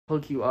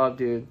Hook you up,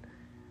 dude.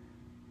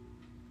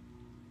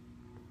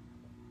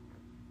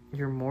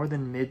 You're more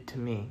than mid to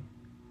me.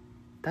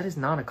 That is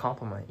not a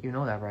compliment. You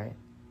know that, right?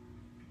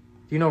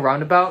 Do you know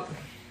Roundabout?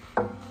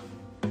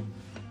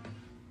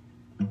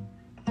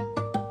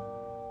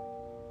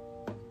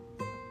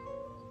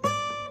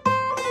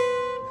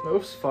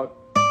 Oops, fuck.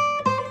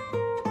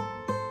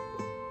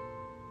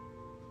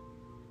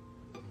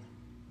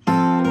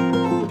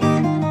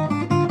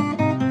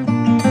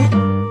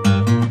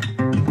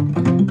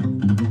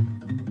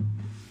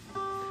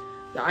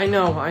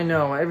 I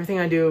know. Everything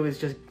I do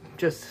is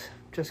just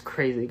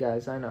crazy,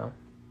 guys. I know.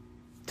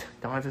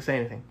 Don't have to say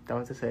anything. Don't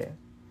have to say it.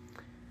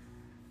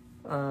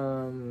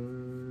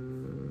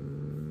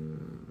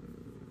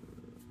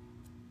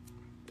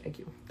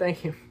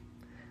 Thank you.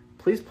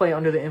 Please play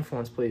Under the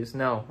Influence, please.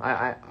 No,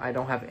 I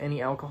don't have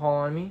any alcohol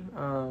on me.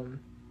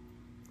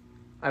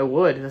 I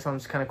would. That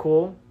sounds kind of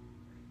cool.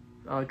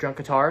 Drunk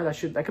guitar.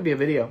 That could be a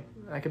video.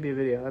 That'd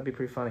be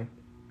pretty funny.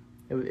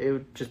 It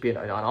would just be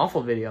an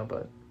awful video,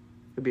 but it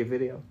would be a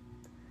video.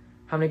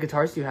 How many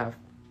guitars do you have?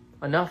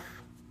 Enough.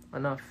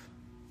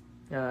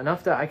 Yeah,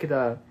 enough that I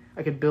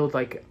could build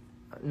like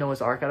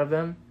Noah's Ark out of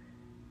them,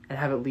 and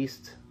have at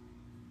least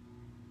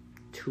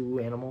 2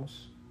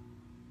 animals.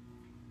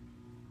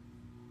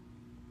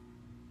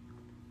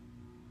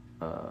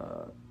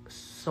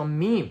 Some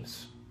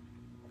memes.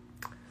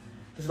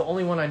 This is the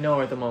only one I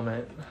know at the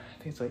moment. I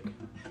think it's like...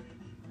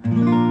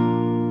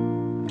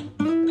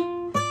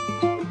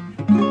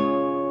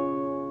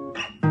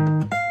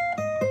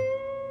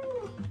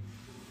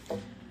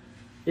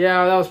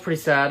 Yeah, that was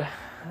pretty sad.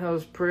 That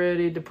was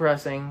pretty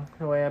depressing,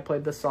 the way I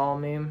played the Saul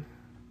meme.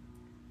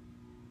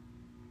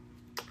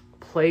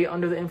 Play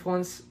Under the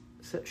Influence.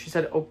 She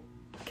said,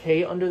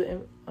 okay,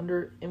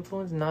 under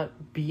influence,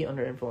 not be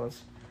under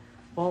influence.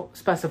 Well,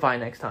 specify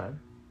next time.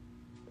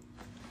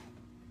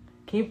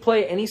 Can you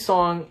play any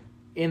song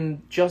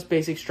in just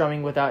basic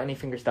strumming without any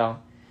fingerstyle?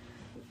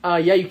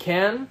 Yeah, you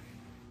can,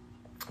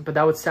 but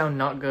that would sound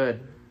not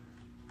good.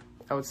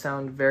 That would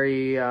sound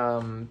very,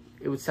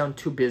 it would sound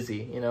too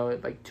busy, you know,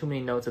 like too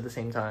many notes at the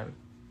same time.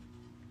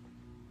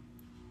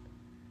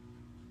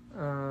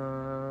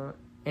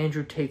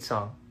 Andrew Tate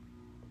song.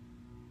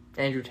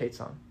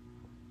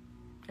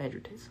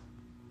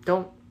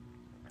 Don't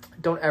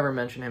ever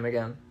mention him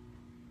again.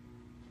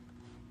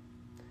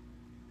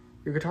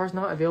 Your guitar's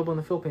not available in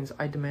the Philippines.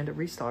 I demand a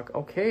restock.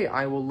 Okay,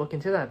 I will look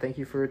into that. Thank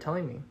you for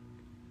telling me.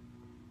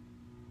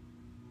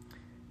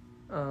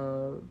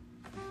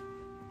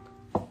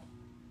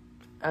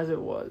 As it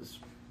was.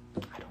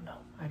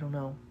 I don't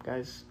know,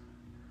 guys.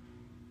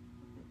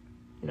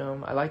 You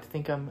know, I like to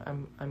think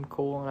I'm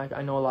cool and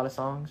I know a lot of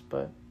songs,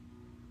 but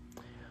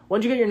when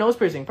did you get your nose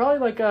piercing? Probably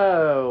like like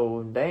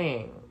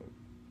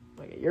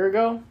a year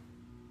ago,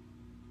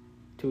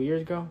 2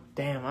 years ago.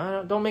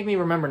 Damn, don't make me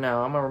remember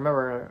now. I'm gonna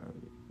remember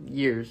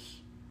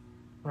years.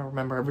 I'm gonna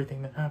remember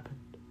everything that happened.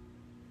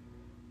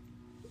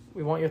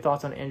 We want your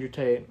thoughts on Andrew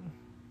Tate.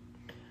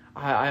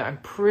 I'm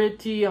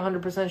pretty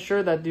 100%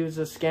 sure that dude's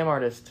a scam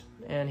artist,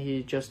 and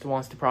he just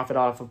wants to profit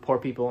off of poor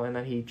people, and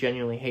that he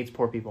genuinely hates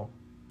poor people.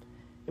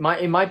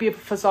 It might be a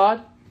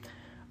facade,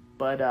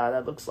 but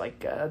that looks like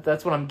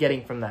that's what I'm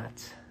getting from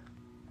that.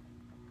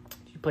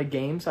 Do you play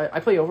games? I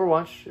play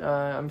Overwatch.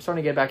 I'm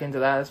starting to get back into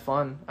that. It's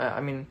fun.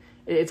 I mean,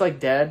 it's like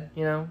dead,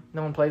 you know.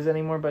 No one plays it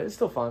anymore, but it's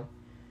still fun.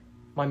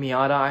 My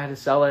Miata, I had to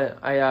sell it.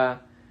 I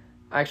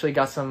actually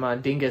got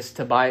some dingus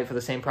to buy it for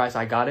the same price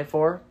I got it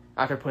for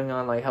after putting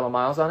on like hella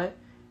miles on it.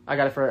 I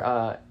got it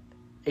for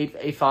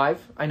 $8,500.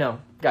 I know,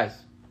 guys.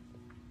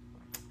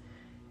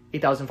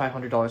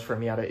 $8,500 for a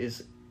Miata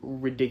is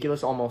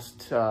ridiculous,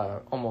 almost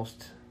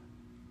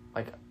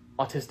like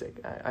autistic.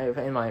 I have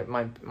in my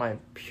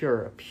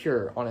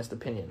pure honest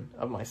opinion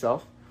of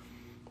myself.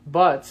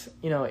 But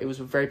you know, it was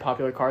a very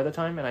popular car at the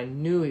time, and I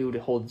knew it would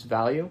hold its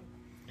value.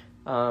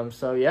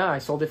 So yeah, I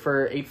sold it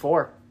for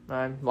 $8,400.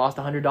 I lost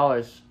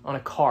 $100 on a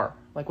car.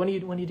 Like when do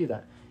you do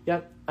that?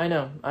 Yeah, I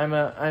know. I'm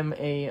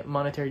a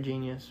monetary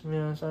genius.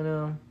 Yes, I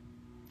know.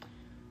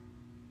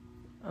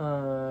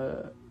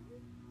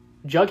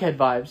 Jughead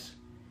vibes.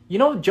 You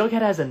know,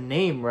 Jughead has a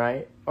name,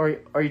 right? Or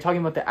are you talking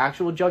about the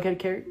actual Jughead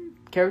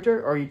character,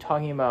 or are you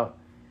talking about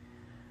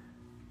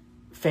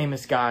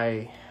famous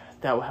guy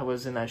that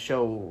was in that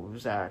show,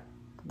 Zach,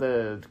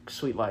 the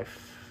Sweet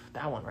Life?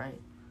 That one, right?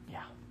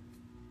 Yeah.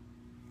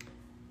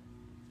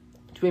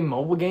 Doing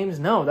mobile games?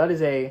 No, that is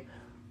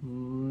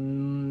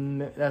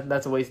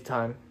that's a waste of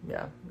time.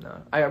 Yeah,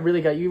 no.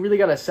 You really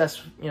got to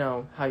assess, you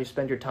know, how you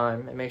spend your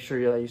time and make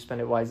sure that you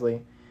spend it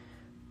wisely.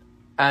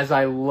 As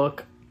I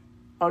look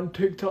on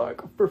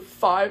TikTok for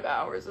 5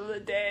 hours of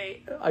the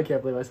day. I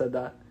can't believe I said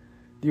that.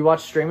 Do you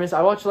watch streamers?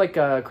 I watch like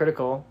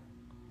Critical.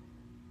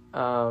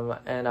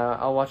 And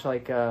I'll watch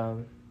like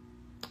Some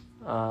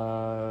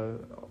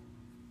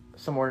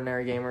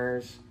Ordinary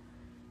Gamers.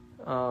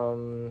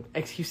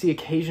 XQC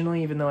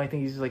occasionally, even though I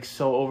think he's like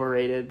so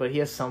overrated, but he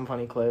has some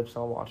funny clips.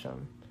 I'll watch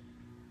him.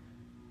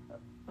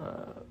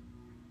 Are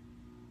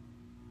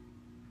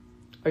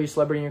you a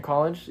celebrity in your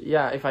college?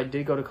 Yeah, if I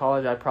did go to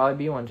college, I'd probably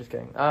be one. Just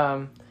kidding.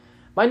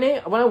 My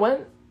name, when I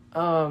went,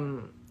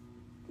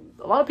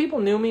 a lot of people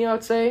knew me, I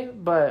would say,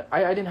 but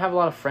I didn't have a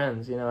lot of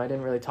friends, you know. I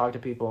didn't really talk to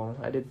people.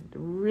 I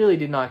really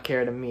did not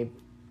care to meet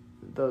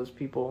those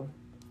people,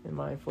 in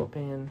my full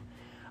opinion.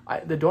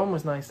 The dorm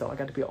was nice, though. I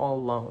got to be all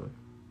alone.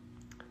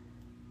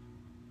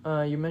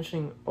 You're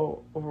mentioning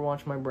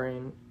Overwatch, my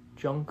brain.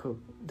 Jungkook.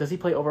 Does he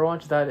play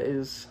Overwatch? That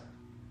is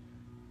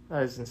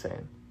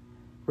insane.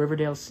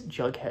 Riverdale's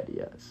Jughead,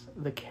 yes.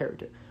 The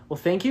character. Well,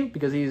 thank you,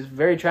 because he's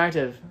very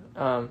attractive.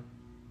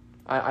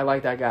 I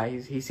like that guy.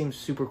 He seems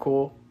super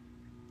cool.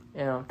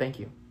 You know, thank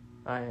you.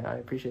 I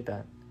appreciate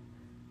that.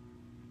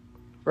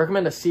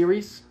 Recommend a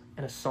series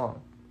and a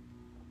song.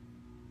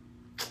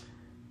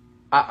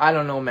 I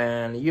don't know,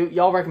 man.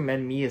 Y'all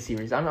recommend me a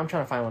series. I'm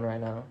trying to find one right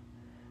now.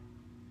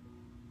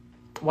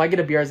 Why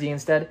get a BRZ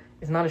instead?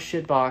 It's not a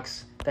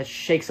shitbox that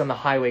shakes on the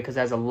highway because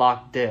it has a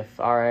locked diff,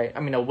 alright? I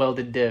mean, a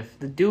welded diff.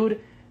 The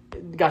dude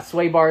got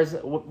sway bars,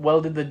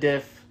 welded the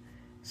diff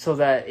so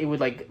that it would,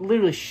 like,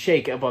 literally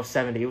shake above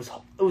 70. It was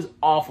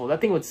awful. That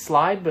thing would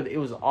slide, but it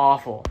was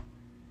awful.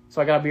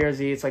 So I got a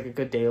BRZ. It's like a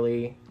good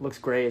daily. Looks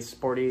great. It's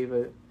sporty,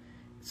 but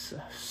it's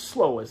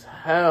slow as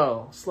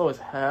hell. Slow as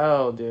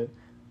hell, dude.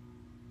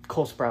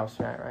 Cole Sprouse,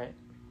 right?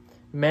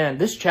 Man,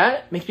 this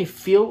chat makes me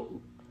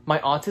feel my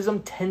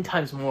autism 10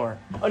 times more.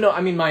 Oh, no, I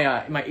mean my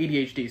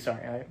ADHD.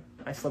 Sorry,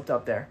 I slipped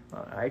up there.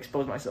 I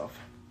exposed myself.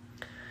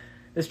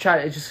 This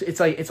chat, it's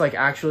like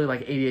actually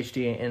like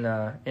ADHD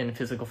in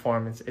physical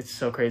form. It's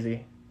so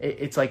crazy.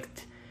 It's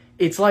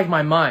like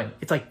my mind.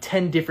 It's like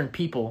 10 different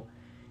people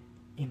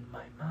in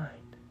my mind.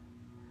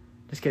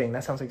 Just kidding.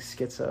 That sounds like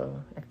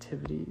schizo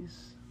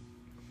activities.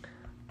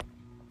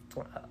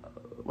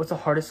 What's the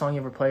hardest song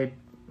you ever played?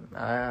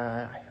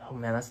 Oh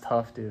man, that's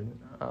tough, dude.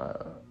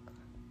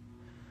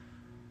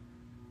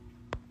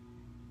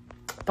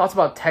 Thoughts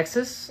about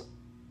Texas?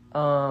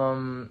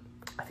 I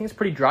think it's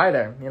pretty dry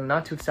there. You know,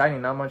 not too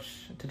exciting. Not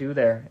much to do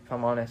there, if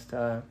I'm honest.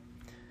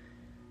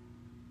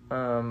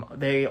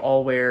 They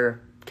all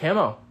wear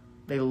camo.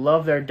 They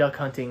love their duck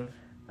hunting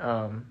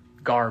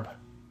garb.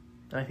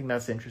 And I think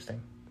that's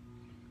interesting.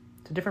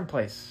 It's a different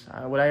place.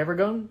 Would I ever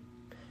go?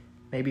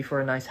 Maybe for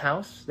a nice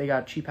house. They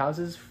got cheap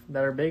houses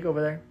that are big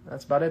over there.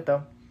 That's about it,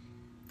 though.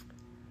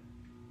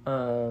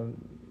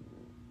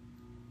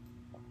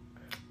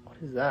 What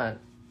is that?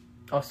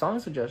 Oh, song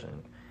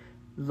suggestion.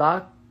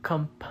 La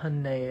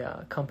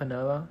Campanella.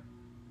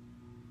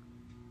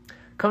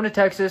 Come to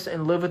Texas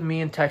and live with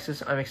me in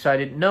Texas. I'm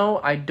excited. No,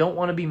 I don't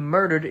want to be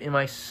murdered in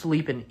my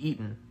sleep and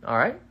eaten. All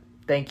right?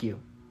 Thank you.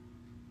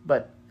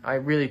 But I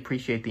really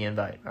appreciate the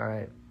invite. All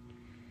right?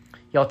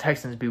 Y'all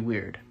Texans be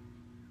weird.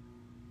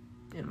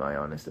 In my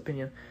honest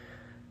opinion.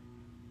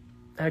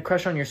 I had a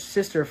crush on your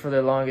sister for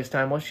the longest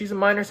time. Well, she's a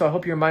minor, so I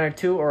hope you're a minor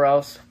too, or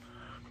else.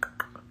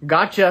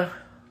 Gotcha.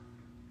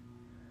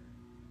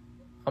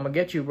 I'm gonna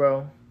get you,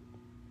 bro.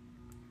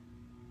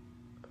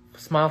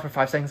 Smile for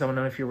 5 seconds. I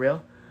wanna know if you're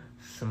real.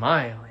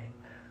 Smiling.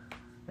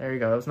 There you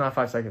go. That was not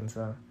 5 seconds.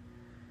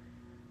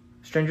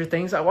 Stranger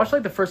Things. I watched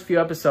like the first few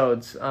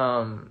episodes.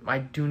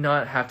 I do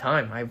not have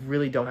time. I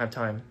really don't have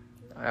time.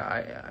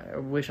 I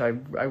wish I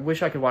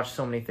could watch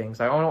so many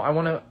things. I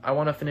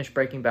want to finish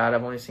Breaking Bad.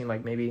 I've only seen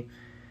like maybe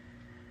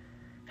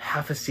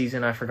half a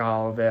season. I forgot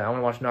all of it. I want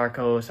to watch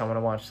Narcos. I want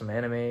to watch some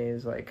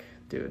animes. Like,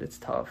 dude, it's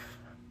tough.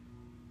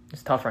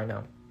 It's tough right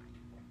now.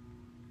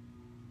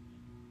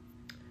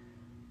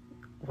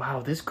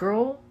 Wow, this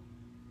girl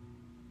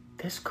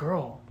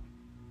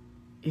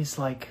is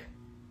like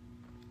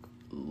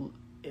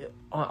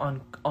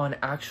on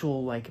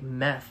actual like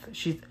meth.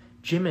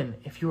 Jimin,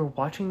 if you are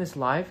watching this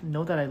live,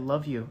 know that I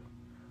love you.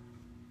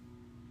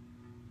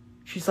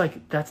 She's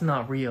like, that's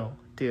not real,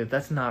 dude.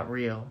 That's not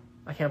real.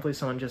 I can't believe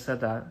someone just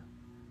said that.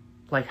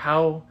 Like,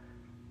 how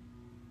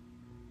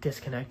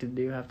disconnected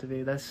do you have to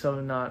be? That's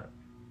so not.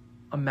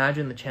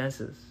 Imagine the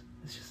chances.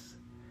 It's just,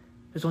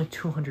 there's only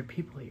 200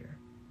 people here.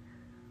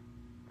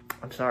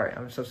 I'm sorry.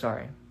 I'm so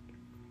sorry.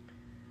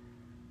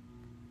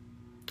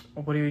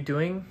 What are you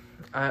doing?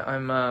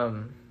 I'm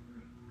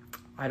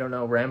I don't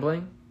know,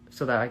 rambling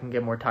so that I can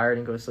get more tired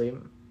and go to sleep.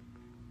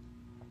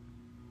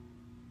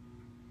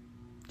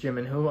 Jim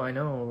and who? I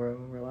know,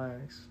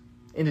 relax.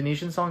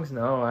 Indonesian songs?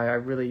 No, I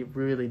really,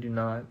 really do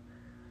not.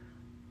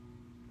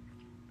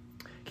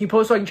 Can you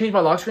post so I can change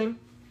my lock screen?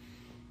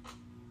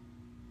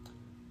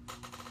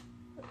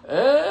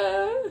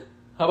 How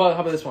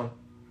about this one?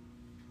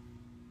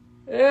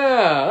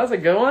 Yeah, that's a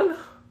good one.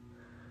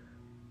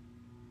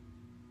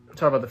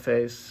 Sorry about the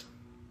face.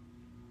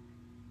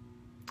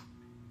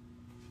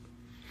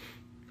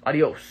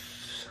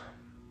 Adios.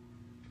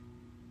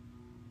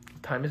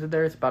 What time is it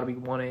there? It's about to be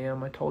 1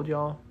 a.m. I told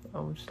y'all I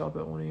would stop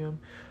at 1 a.m.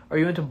 Are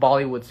you into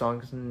Bollywood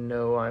songs?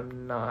 No,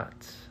 I'm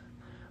not.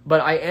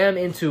 But I am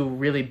into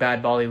really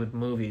bad Bollywood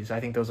movies. I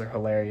think those are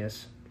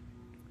hilarious.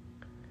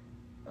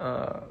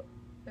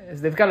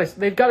 They've got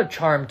a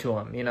charm to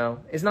them, you know.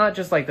 It's not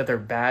just like that they're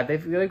bad.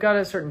 They've got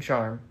a certain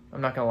charm.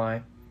 I'm not gonna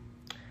lie.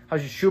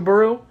 How's your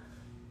Subaru?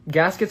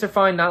 Gaskets are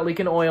fine, not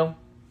leaking oil.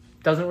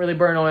 Doesn't really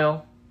burn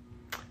oil.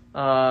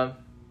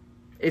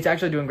 It's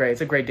actually doing great.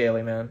 It's a great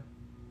daily, man.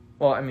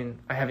 Well, I mean,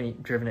 I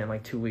haven't driven it in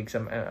like 2 weeks.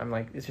 I'm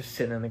like, it's just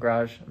sitting in the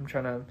garage. I'm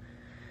trying to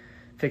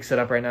fix it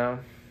up right now.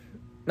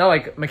 Not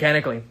like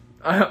mechanically.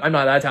 I'm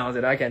not that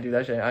talented. I can't do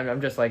that shit.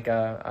 I'm just like,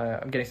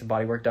 I'm getting some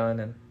body work done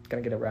and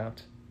gonna get it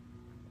wrapped.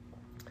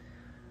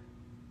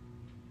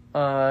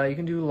 You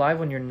can do live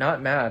when you're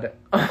not mad.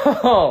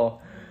 Oh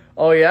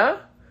yeah?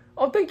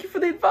 Oh, thank you for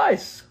the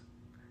advice.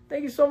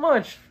 Thank you so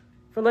much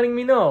for letting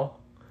me know.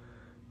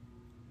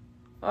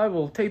 I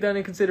will take that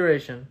into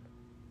consideration.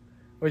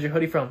 Where's your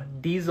hoodie from?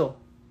 Diesel.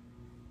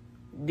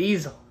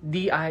 Diesel.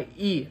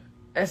 Diesel.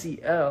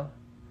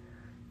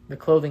 The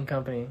clothing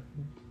company.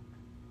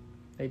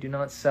 They do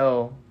not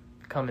sell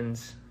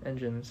Cummins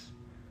engines.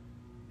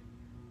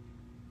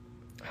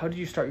 How did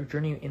you start your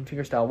journey in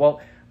fingerstyle? Well,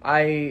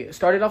 I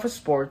started off with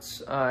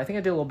sports. I think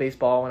I did a little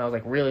baseball when I was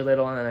like really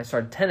little, and then I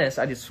started tennis.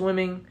 I did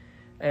swimming,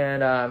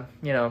 and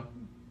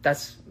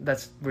that's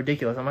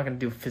ridiculous. I'm not gonna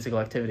do physical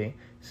activity.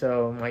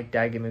 So my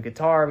dad gave me a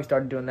guitar. We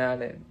started doing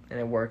that, and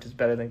it worked. It's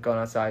better than going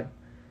outside.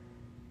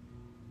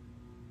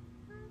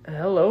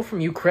 Hello from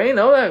Ukraine.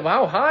 Oh,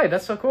 wow, hi.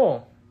 That's so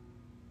cool.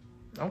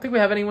 I don't think we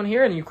have anyone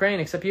here in Ukraine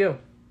except you.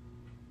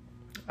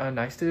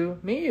 Nice to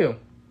meet you.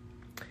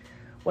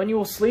 When you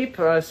will sleep?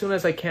 As soon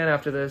as I can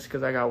after this,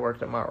 because I got work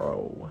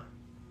tomorrow.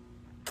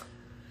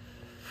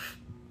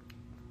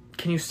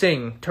 Can you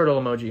sing? Turtle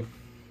emoji.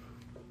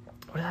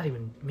 What does that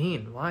even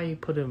mean? Why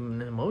put an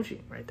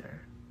emoji right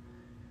there?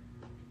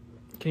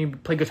 Can you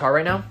play guitar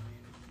right now?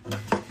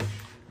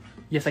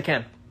 Yes, I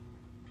can.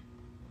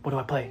 What do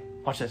I play?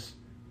 Watch this.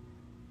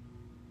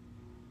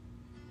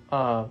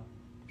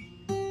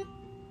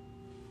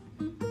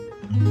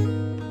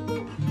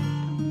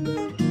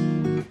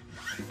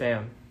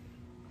 Bam.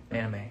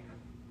 Anime.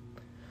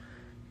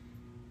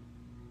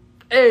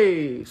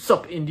 Hey,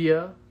 sup,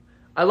 India?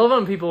 I love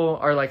when people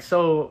are like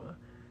so,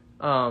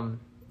 what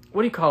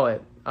do you call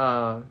it?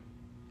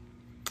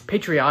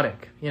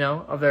 Patriotic,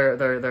 of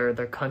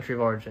their country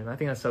of origin. I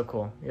think that's so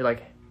cool. You're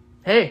like,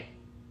 hey,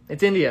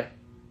 it's India.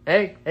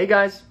 Hey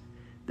guys.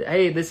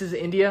 Hey, this is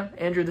India.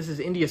 Andrew, this is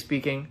India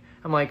speaking.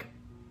 I'm like,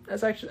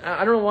 that's actually,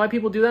 I don't know why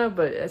people do that,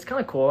 but it's kind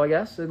of cool, I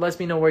guess. It lets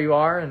me know where you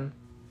are,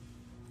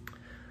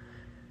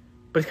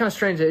 but it's kind of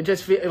strange. It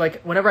just feels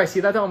like whenever I see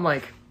that, though, I'm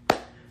like,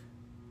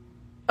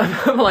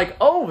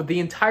 oh, the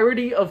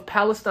entirety of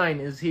Palestine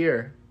is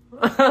here.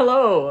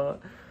 Hello.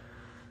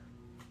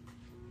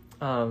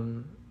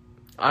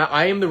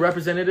 I am the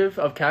representative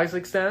of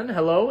Kazakhstan.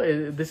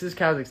 Hello, this is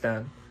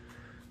Kazakhstan.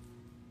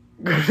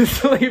 Go to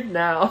sleep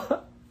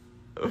now.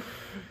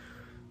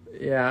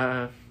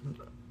 Yeah,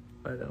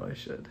 I know I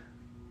should.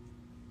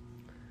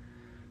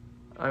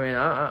 I mean,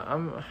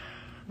 I'm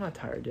not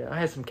tired yet. I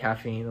had some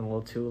caffeine a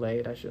little too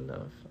late. I shouldn't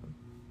have.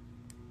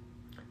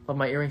 Love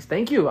my earrings.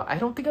 Thank you. I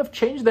don't think I've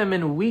changed them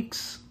in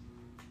weeks.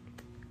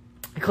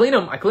 I clean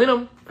them.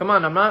 Come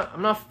on, I'm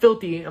not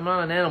filthy. I'm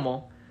not an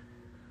animal.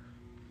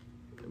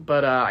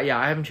 But yeah,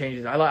 I haven't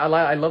changed it.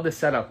 I love this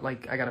setup.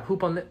 Like I got a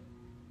hoop on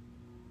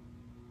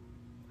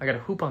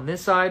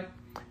this side.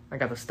 I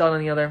got the stud on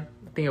the other.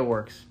 I think it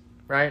works,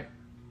 right?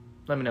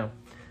 Let me know.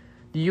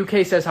 The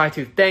UK says hi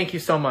too. Thank you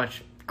so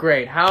much.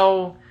 Great.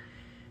 How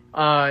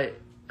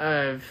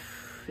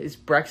is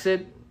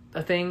Brexit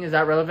a thing? Is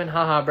that relevant?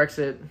 Haha,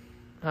 Brexit.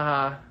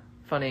 Haha,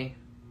 funny.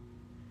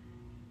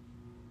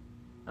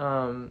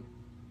 Talk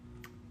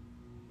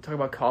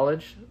about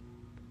college?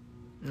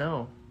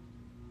 No.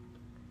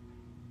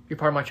 You're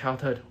part of my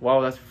childhood.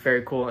 Wow, that's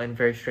very cool and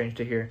very strange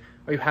to hear.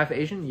 Are you half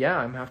Asian? Yeah,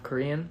 I'm half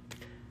Korean.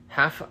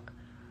 Half a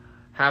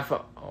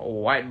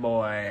white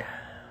boy.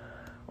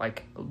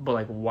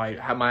 But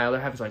white. My other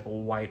half is like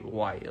white.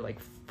 Like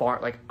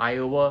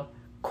Iowa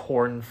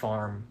corn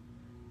farm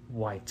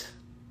white.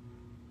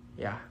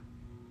 Yeah.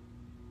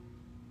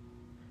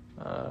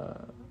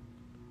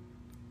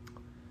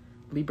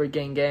 Libra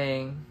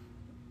gang.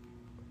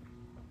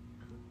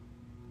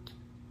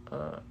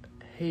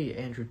 Hey,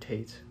 Andrew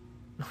Tate.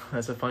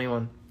 That's a funny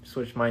one.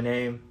 Switched my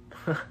name.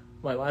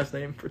 My last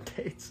name for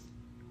Tate's.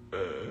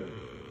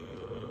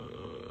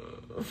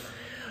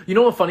 You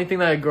know what funny thing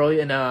that a girl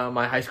in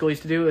my high school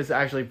used to do is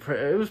actually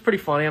it was pretty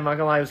funny. I'm not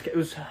gonna lie, it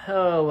was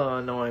hella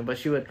annoying. But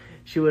she would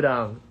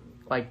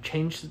like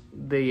change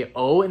the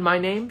O in my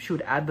name. She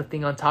would add the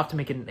thing on top to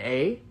make it an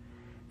A,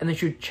 and then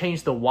she would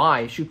change the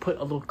Y. She would put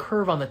a little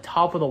curve on the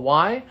top of the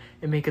Y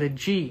and make it a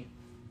G.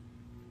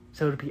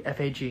 So it would be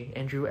F-A-G,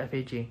 Andrew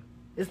F-A-G.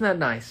 Isn't that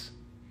nice?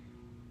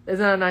 Isn't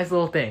that a nice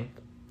little thing?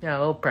 Yeah, a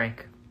little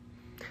prank.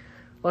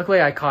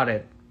 Luckily, I caught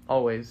it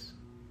always.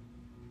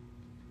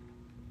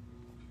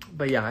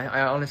 But yeah,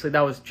 I honestly,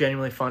 that was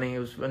genuinely funny. It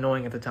was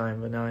annoying at the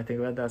time, but now I think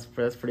about that's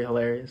pretty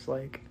hilarious.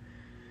 Like,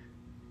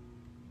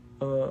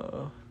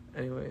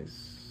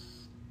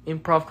 anyways,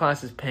 improv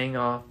class is paying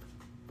off.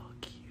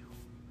 Fuck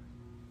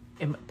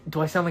you.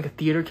 Do I sound like a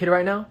theater kid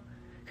right now?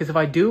 Because if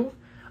I do,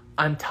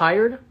 I'm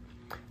tired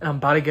and I'm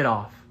about to get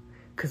off.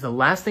 Because the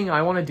last thing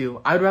I want to do,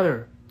 I'd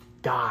rather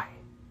die.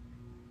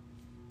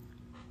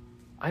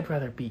 I'd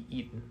rather be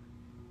eaten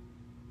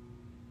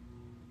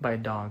by a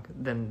dog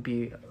than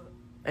be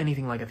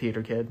anything like a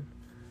theater kid.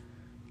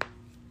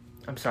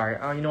 I'm sorry.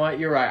 You know what?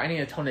 You're right. I need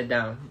to tone it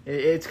down.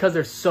 It's because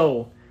they're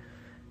so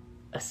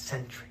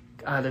eccentric.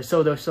 They're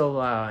so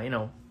you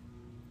know,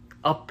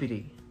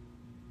 uppity.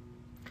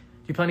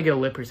 If you plan to get a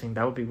lip piercing,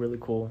 that would be really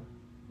cool,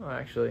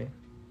 actually,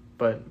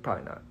 but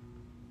probably not.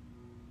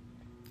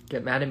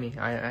 Get mad at me.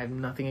 I have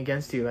nothing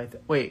against you.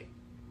 Wait,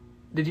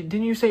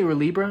 didn't you say you were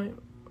Libra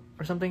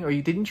or something? Or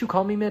didn't you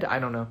call me mid? I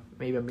don't know.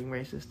 Maybe I'm being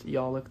racist.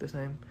 Y'all look the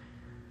same.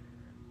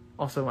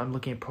 Also, I'm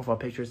looking at profile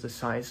pictures the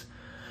size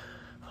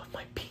of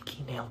my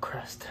pinky nail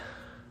crest.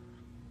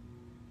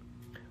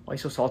 Why are you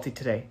so salty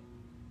today?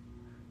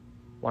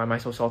 Why am I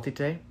so salty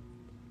today?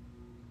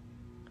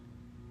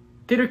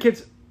 Theater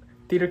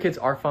kids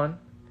are fun,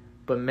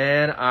 but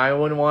man, I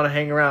wouldn't want to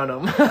hang around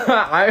them.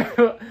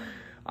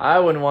 I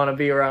wouldn't want to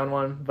be around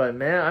one, but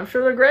man, I'm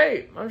sure they're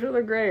great.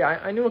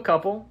 I knew a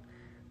couple.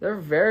 They're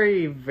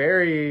very,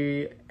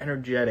 very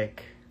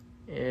energetic,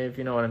 if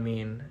you know what I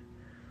mean.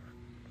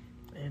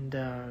 And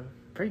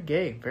very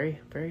gay, very,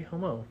 very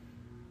homo.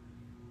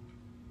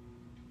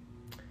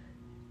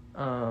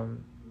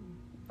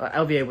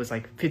 LVA was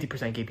like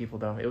 50% gay people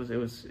though. It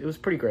was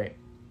pretty great.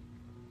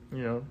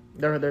 You know,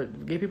 they're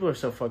gay people are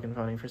so fucking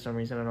funny for some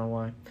reason. I don't know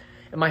why.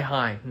 Am I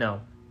high?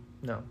 No.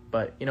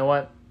 But you know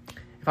what?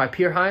 If I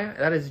appear high,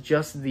 that is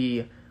just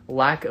the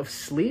lack of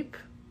sleep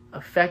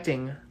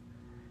affecting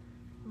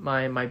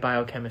my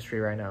biochemistry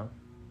right now.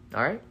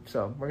 All right,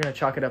 so we're gonna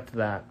chalk it up to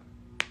that.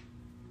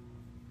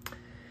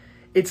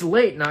 It's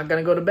late. Not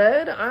gonna go to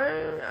bed.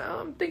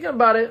 I'm thinking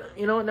about it.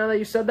 You know, now that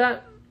you said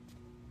that,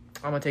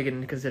 I'm gonna take it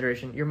into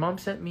consideration. Your mom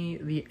sent me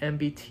the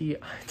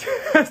MBTI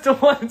test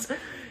once.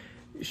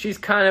 She's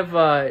kind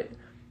of,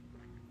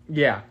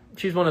 yeah,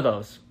 she's one of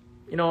those.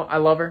 You know, I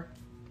love her.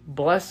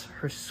 Bless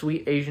her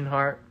sweet Asian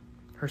heart,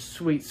 her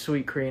sweet,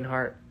 sweet Korean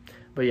heart.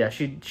 But yeah,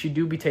 she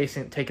do be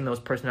taking those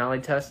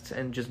personality tests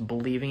and just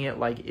believing it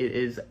like it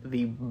is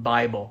the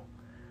Bible.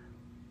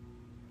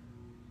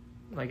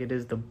 Like it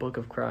is the book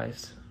of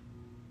Christ.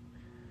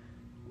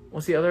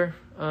 What's the other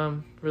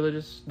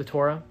religious? The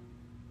Torah?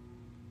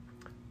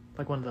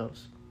 Like one of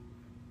those.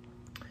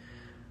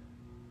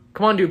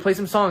 Come on, dude, play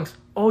some songs.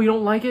 Oh, you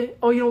don't like it?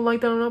 Oh, you don't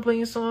like that I'm not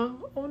playing a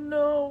song? Oh,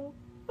 no.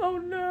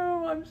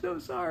 I'm so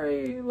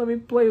sorry. Let me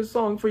play a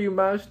song for you,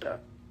 master.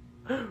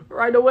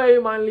 Right away,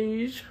 my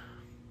liege.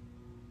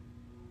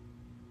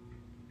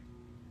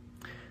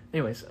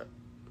 Anyways,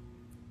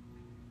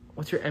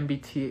 what's your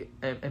MBTI?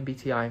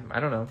 I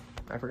don't know.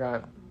 I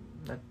forgot.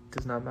 That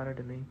does not matter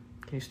to me.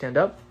 Can you stand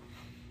up?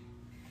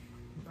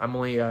 I'm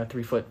only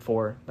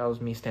 3'4". That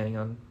was me standing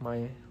on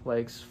my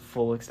legs,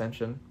 full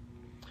extension.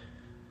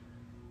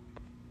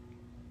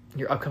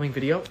 Your upcoming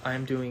video, I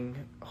am doing,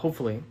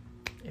 hopefully,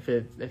 if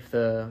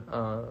the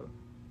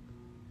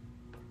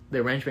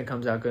arrangement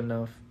comes out good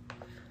enough.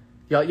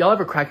 Y'all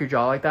ever crack your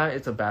jaw like that?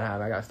 It's a bad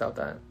habit. I gotta stop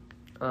that.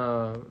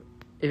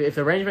 If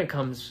the arrangement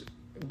comes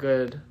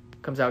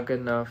out good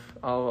enough,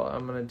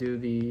 I'm gonna do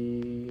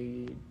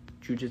the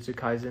Jujutsu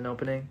Kaisen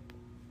opening.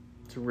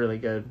 It's really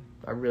good.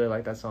 I really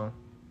like that song.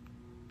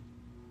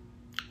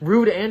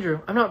 Rude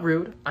Andrew. I'm not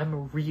rude.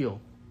 I'm real.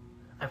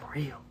 I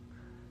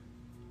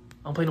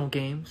don't play no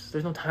games.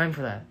 There's no time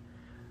for that.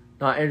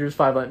 No, Andrew's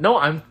 5'11". No,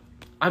 I'm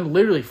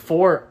literally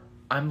 4.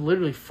 I'm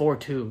literally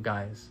 4'2",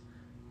 guys.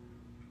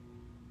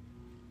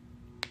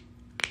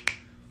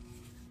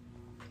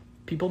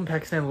 People in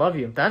Pakistan love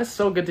you. That is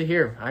so good to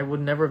hear. I would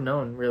never have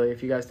known, really,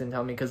 if you guys didn't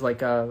tell me. Because,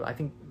 like, I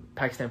think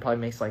Pakistan probably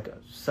makes, like,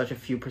 such a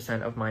few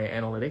 % of my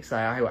analytics.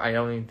 I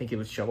don't even think it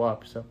would show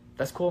up. So,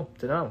 that's cool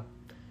to know.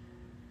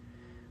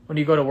 When do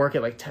you go to work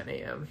at, like, 10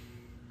 a.m.?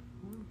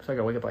 So, I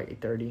gotta wake up, like,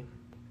 8:30.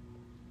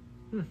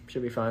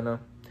 Should be fine, though.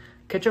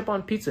 Ketchup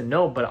on pizza?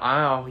 No, but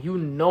you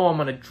know I'm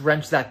gonna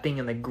drench that thing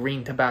in the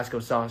green Tabasco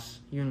sauce.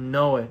 You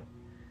know it.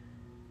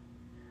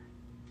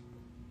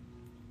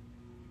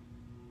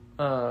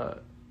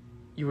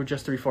 You were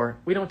just 3'4".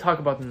 We don't talk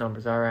about the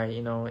numbers, alright?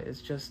 You know, it's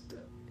just,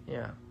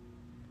 yeah.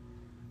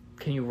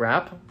 Can you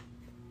rap?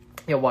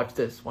 Yeah, watch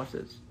this.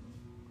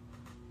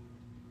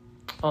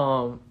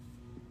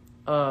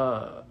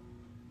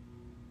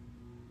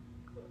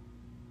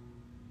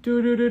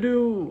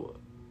 Do.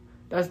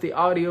 That's the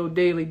audio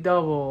daily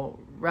double.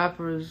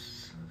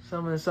 Rappers,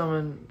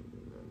 summon,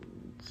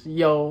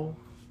 yo.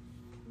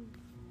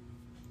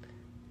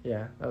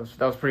 Yeah, that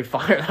was pretty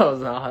fire. That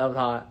was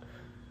hot.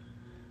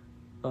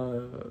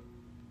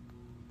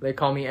 They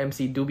call me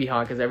MC Doobie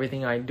Hot because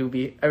everything I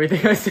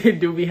say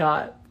do be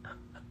hot.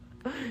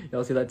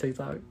 Y'all see that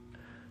TikTok?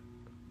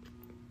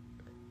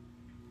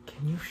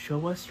 Can you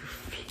show us your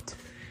feet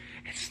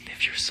and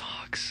sniff your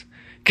socks?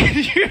 Can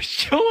you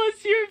show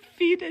us your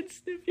feet and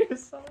sniff your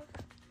socks?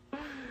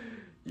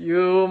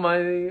 You,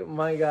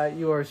 my God,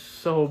 you are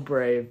so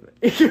brave.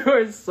 You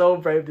are so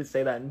brave to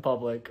say that in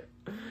public.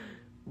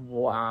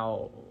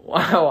 Wow.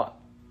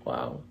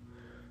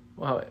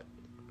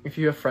 If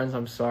you have friends,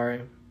 I'm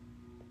sorry.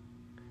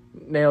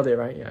 Nailed it,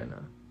 right? Yeah, I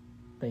know.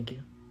 Thank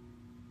you.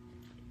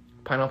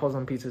 Pineapples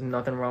on pizza,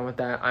 nothing wrong with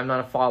that. I'm not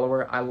a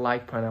follower. I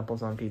like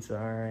pineapples on pizza,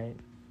 alright?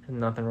 There's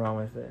nothing wrong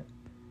with it.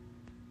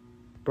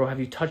 Bro,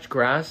 have you touched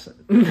grass?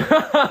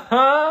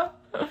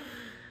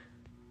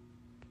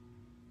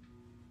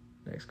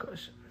 Next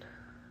question.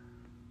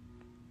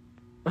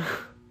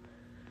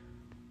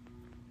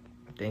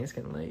 Dang, it's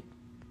getting late.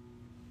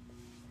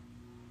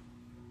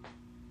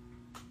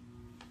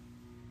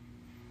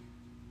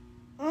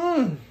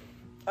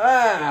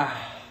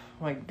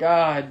 My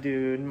God,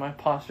 dude. My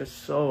posture's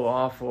so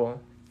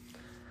awful.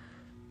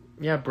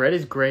 Yeah, bread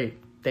is great.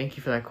 Thank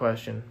you for that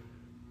question.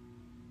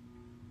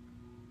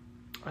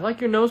 I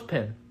like your nose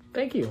pin.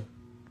 Thank you.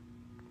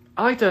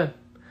 I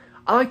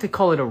like to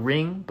call it a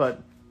ring,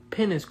 but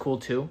pin is cool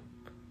too.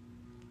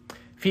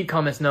 Feet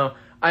comments, no.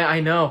 I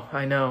know.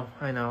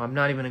 I'm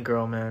not even a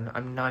girl, man.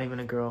 I'm not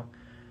even a girl.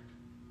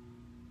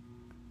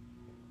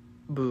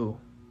 Boo.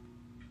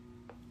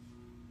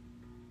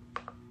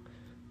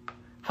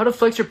 How to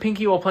flex your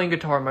pinky while playing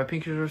guitar. My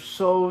pinkies are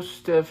so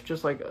stiff,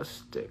 just like a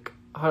stick.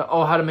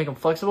 How to make them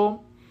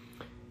flexible?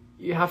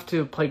 You have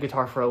to play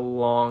guitar for a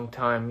long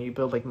time. You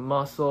build like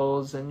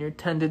muscles and your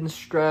tendons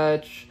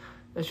stretch.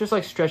 It's just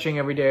like stretching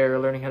every day or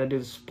learning how to do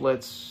the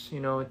splits. You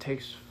know, it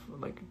takes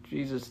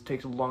it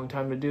takes a long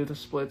time to do the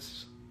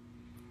splits.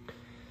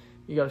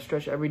 You gotta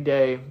stretch every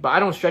day. But I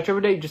don't stretch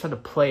every day, you just have to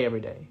play every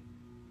day.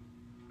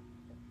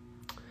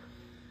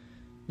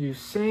 You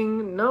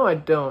sing? No, I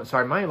don't.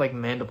 Sorry, my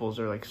mandibles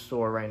are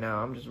sore right now.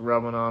 I'm just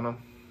rubbing on them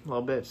a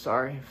little bit.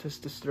 Sorry if this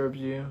disturbs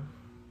you.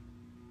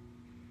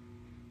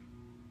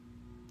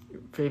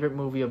 Your favorite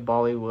movie of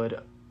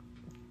Bollywood?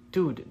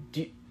 Dude,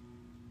 do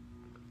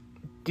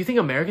you think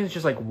Americans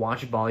just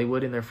watch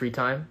Bollywood in their free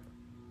time?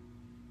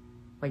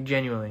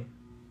 Genuinely?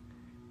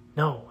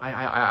 No,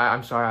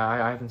 I'm sorry.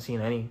 I haven't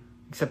seen any,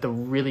 except the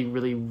really,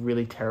 really,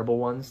 really terrible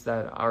ones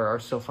that are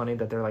so funny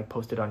that they're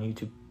posted on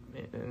YouTube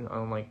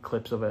on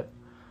clips of it.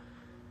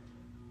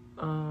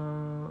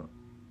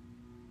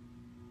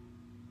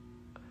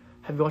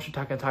 Have you watched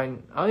Attack on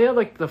Titan? Oh yeah,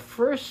 the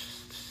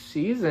first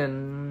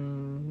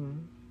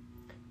season.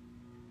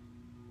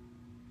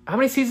 How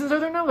many seasons are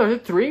there now? Are there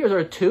 3 or are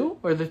there 2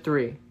 or are there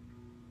 3?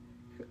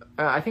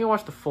 I think I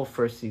watched the full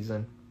first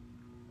season.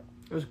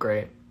 It was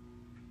great.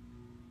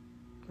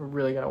 I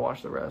really gotta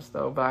watch the rest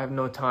though, but I have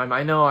no time.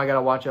 I know I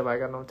gotta watch it, but I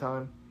got no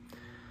time. You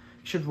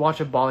should watch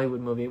a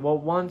Bollywood movie. Well,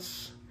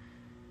 once.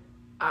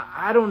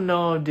 I don't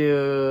know,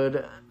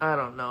 dude. I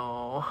don't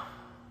know.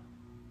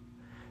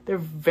 They're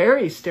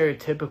very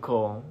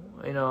stereotypical,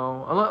 you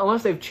know.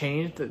 Unless they've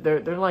changed, they're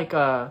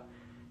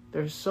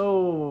they're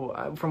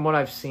so. From what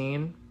I've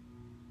seen,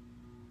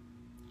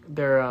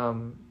 they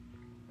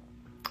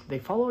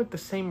follow the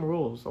same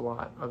rules a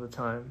lot of the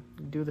time.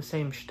 Do the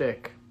same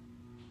shtick.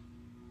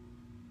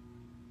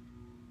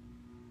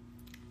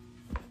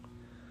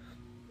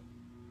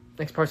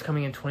 Next part's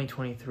coming in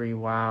 2023.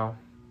 Wow.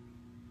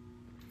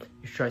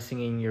 You should try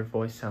singing. Your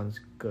voice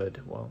sounds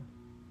good. Well,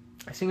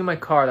 I sing in my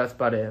car. That's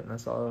about it.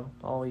 That's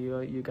all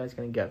you guys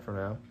gonna get from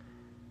now.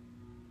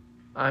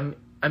 I'm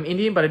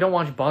Indian, but I don't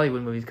watch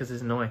Bollywood movies because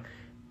it's annoying.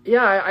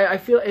 Yeah, I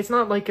feel it's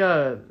not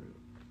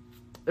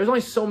there's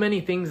only so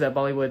many things that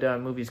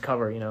Bollywood movies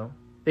cover. You know,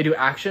 they do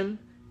action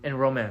and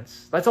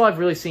romance. That's all I've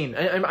really seen.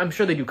 I'm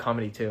sure they do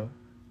comedy too,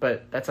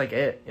 but that's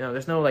it. You know,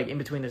 there's no in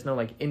between. There's no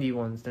indie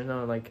ones. There's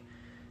no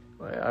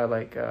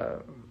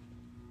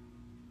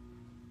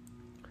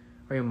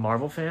Are you a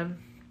Marvel fan?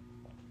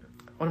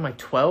 What am I,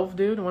 12,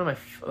 dude? What am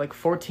I,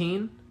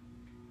 14?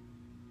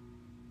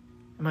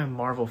 Am I a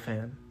Marvel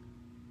fan?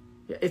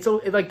 Yeah, it's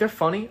they're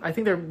funny. I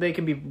think they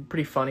can be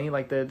pretty funny.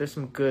 There's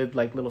some good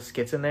little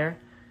skits in there.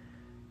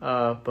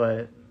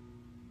 But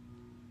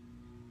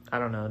I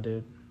don't know,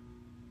 dude.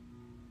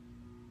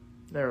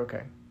 They're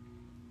okay.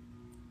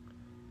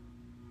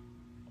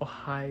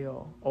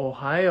 Ohio. Oh,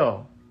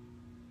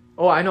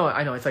 I know.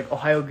 It's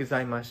Ohio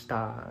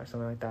gozaimashita or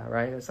something like that,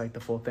 right? It's the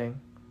full thing.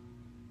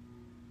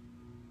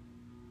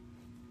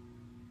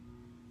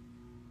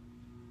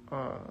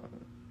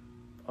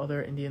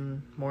 Other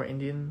more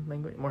Indian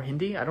language, more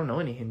Hindi? I don't know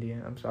any Hindi.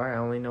 I'm sorry. I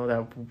only know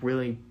that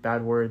really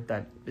bad word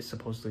that is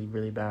supposedly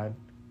really bad.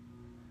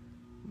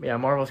 Yeah,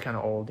 Marvel's kind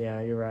of old.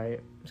 Yeah, you're right.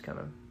 It's kind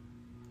of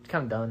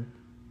done.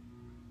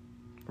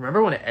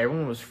 Remember when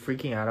everyone was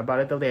freaking out about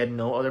it, though? They had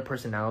no other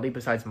personality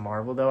besides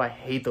Marvel, though? I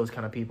hate those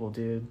kind of people,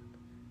 dude.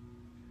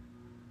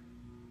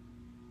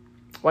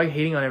 Why are you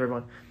hating on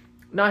everyone?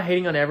 Not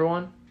hating on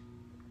everyone.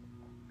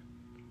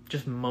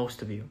 Just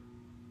most of you.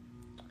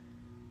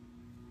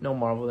 No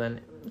Marvel,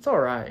 then. It's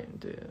alright,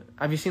 dude.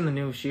 Have you seen the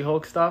new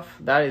She-Hulk stuff?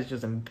 That is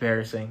just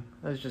embarrassing.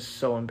 That is just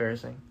so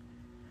embarrassing.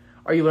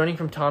 Are you learning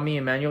from Tommy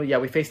Emmanuel? Yeah,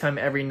 we FaceTime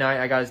every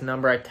night. I got his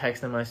number. I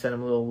text him. I send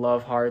him little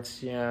love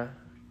hearts. Yeah.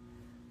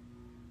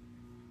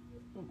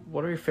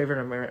 What are your favorite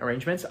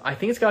arrangements? I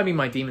think it's gotta be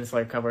my Demon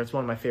Slayer cover. It's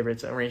one of my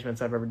favorite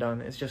arrangements I've ever done.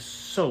 It's just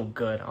so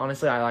good.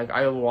 Honestly,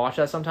 I will watch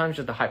that sometimes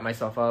just to hype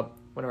myself up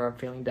whenever I'm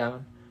feeling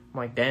down. I'm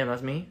like, damn,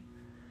 that's me.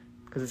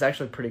 Because it's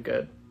actually pretty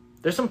good.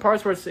 There's some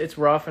parts where it's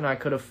rough and I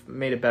could have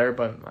made it better,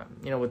 but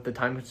you know, with the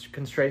time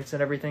constraints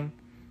and everything,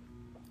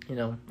 you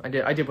know, I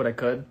did what I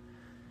could.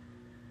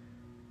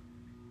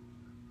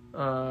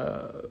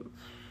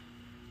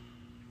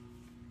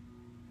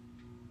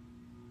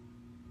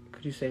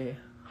 Could you say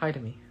hi to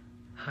me?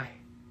 Hi.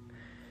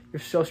 You're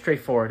so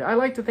straightforward. I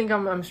like to think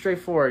I'm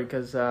straightforward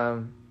because,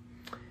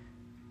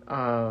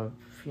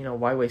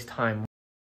 why waste time?